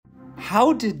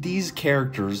How did these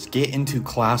characters get into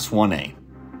Class 1A?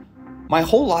 My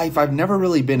whole life I've never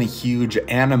really been a huge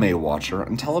anime watcher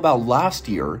until about last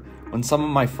year when some of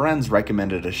my friends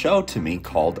recommended a show to me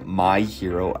called My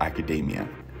Hero Academia.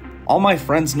 All my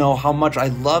friends know how much I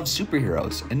love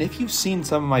superheroes, and if you've seen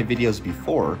some of my videos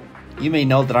before, you may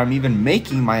know that I'm even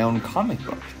making my own comic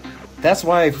book. That's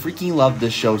why I freaking love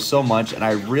this show so much, and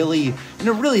it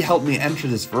really helped me enter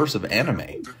this verse of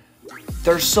anime.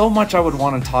 There's so much I would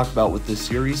want to talk about with this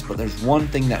series, but there's one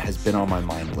thing that has been on my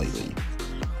mind lately.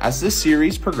 As this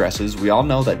series progresses, we all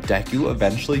know that Deku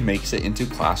eventually makes it into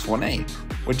Class 1A,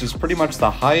 which is pretty much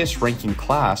the highest ranking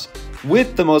class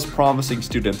with the most promising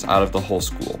students out of the whole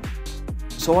school.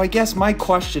 So I guess my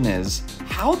question is,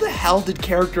 how the hell did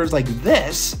characters like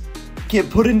this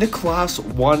get put into Class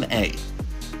 1A?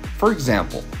 For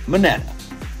example, Mineta.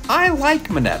 I like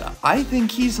Mineta. I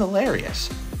think he's hilarious.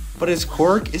 But his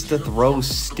quirk is to throw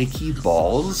sticky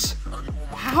balls?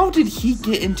 How did he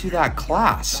get into that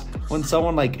class when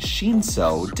someone like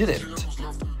Shinso didn't?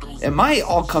 It might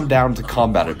all come down to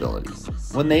combat ability.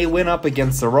 When they went up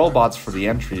against the robots for the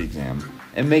entry exam,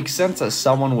 it makes sense that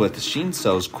someone with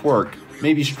Shinso's quirk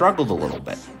maybe struggled a little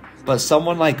bit. But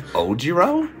someone like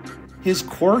Ojiro? His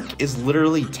quirk is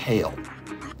literally tail.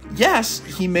 Yes,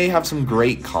 he may have some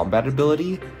great combat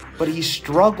ability, but he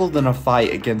struggled in a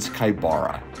fight against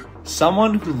Kaibara,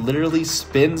 someone who literally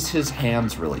spins his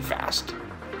hands really fast.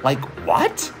 Like,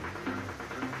 what?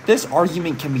 This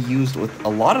argument can be used with a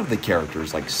lot of the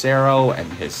characters like Sero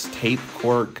and his tape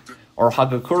quirk, or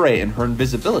Hagakure and her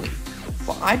invisibility,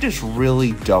 but I just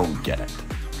really don't get it.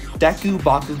 Deku,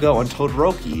 Bakugo, and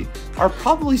Todoroki are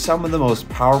probably some of the most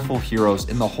powerful heroes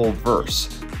in the whole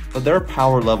verse, but their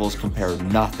power levels compare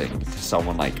nothing to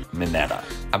someone like Mineta.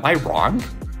 Am I wrong?